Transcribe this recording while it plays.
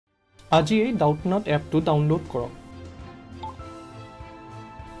আজি এই Doubtnut এপটো ডাউনলোড কৰক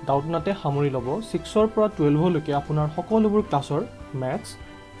Doubtnutে সামৰি ল'ব 6 পৰা 12 লৈকে আপোনাৰ সকলোবোৰ ক্লাছৰ ম্যাথছ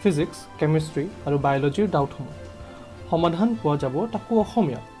ফিজিক্স কেমিষ্ট্ৰি আৰু বায়োলজিৰ ডাউটসমূহ সমাধান পোৱা যাব তাকো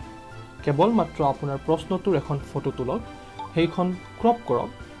অসমীয়া কেৱল মাত্ৰ আপোনাৰ প্ৰশ্নটোৰ এখন ফটো তুলক সেইখন ক্ৰপ কৰক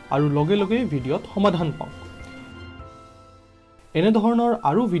আৰু লগে লগে ভিডিঅ'ত সমাধান পাওক এনে ধৰণৰ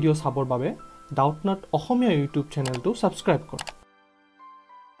আৰু ভিডিঅ' চাবৰ বাবে Doubtnut অসমীয়া ইউটিউব চেনেলটো সাবস্ক্ৰাইব কৰক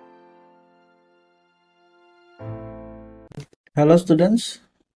Hello students,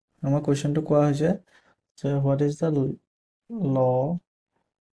 our question to question. So what is the law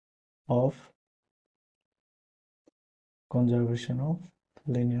of conservation of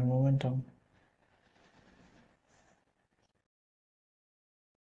linear momentum?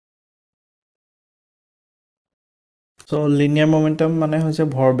 So linear momentum মানে হৈছে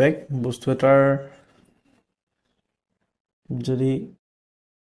ভৰবেগ বস্তু এটাৰ যদি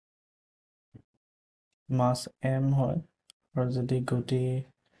মাস m হয় আৰু যদি গতি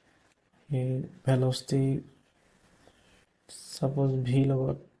এই velocity suppose v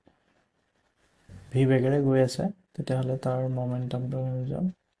লগত v বেগেৰে গৈ আছে তেতিয়াহলে তাৰ momentumটো হৈ যাব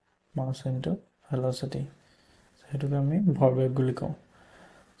mass into velocity সেইটোকে আমি ভৰবেগ বুলি কওঁ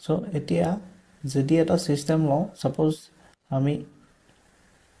সো এতিয়া যদি এটা সিস্টেম লওঁ suppose আমি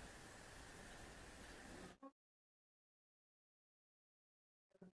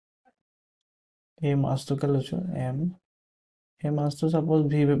এই মাসটোকে লৈছো m এই মাসটো suppose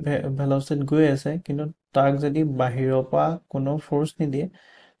v velocity গৈ আছে কিন্তু তাক যদি বাহিৰৰ পৰা কোনো ফোৰ্স নিদিয়ে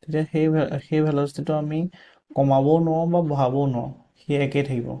তেতিয়া সেই velocityটো আমি কমাবও নোৱাৰো বা বঢ়াবও নোৱাৰো সি একে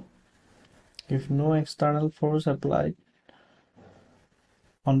থাকিব if no external force applied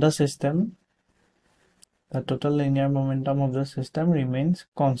on the system the total linear momentum of the system remains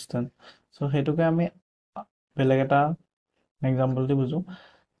constant so হেতুকে আমি বেলেগ এটা এক্সাম্পল দি বুজো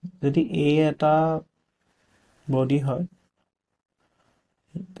যদি a এটা বডি হয়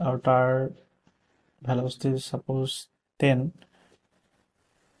আৰু তাৰ velocity suppose 10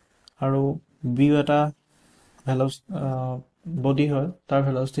 আৰু b এটা velocity body হয় তাৰ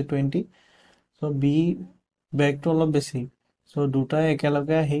velocity 20 so b বেগটো অলপ বেছি so দুটাই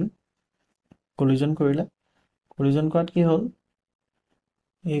একেলগে আহি collision কৰিলে collision কৰাত কি হ'ল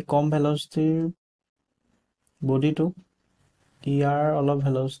এই কম velocity বডিটো ইয়াৰ অলপ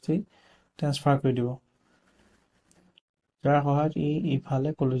velocity ট্ৰান্সফাৰ কৰি দিব যাৰ সহায়ত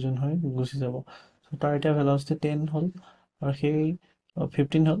ইফালে collision হৈ গুচি যাব so তাৰ এটা velocity 10 হ'ল আৰু সেই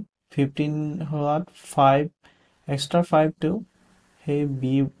 15 হ'ল 15 হোৱাত 5 extra 5 টো সেই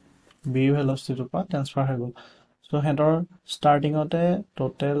b velocity টো পৰা ট্ৰান্সফাৰ হৈ গ'ল so হেতৰ ষ্টাৰ্টিংতে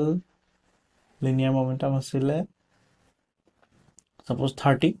টোটাল linear momentum আছিলে suppose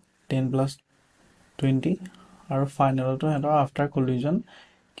 30 10 plus 20 আৰু ফাইনালটো হেতৰ আফটাৰ collision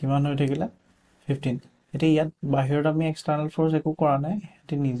কিমান হৈ থাকিলা 15 এতে ইয়াত বাহিৰত আমি এক্সটাৰ্নাল ফোৰ্স একো কৰা নাই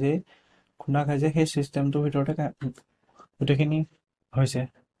এতে নিজে খুনা খাইছে সেই সিস্টেমটো ভিতৰতে গুটেখিনি হৈছে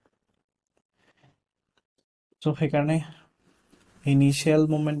সো সেইকাৰণে ইনিশিয়াল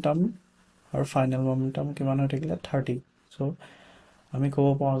মোমেন্টাম আৰু ফাইনাল মোমেন্টাম কিমান হৈ থাকিলা 30 সো আমি ক'ব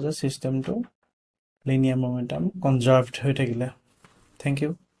পাৰো যে সিস্টেমটো linear momentum conserved হৈ থাকিলা thank you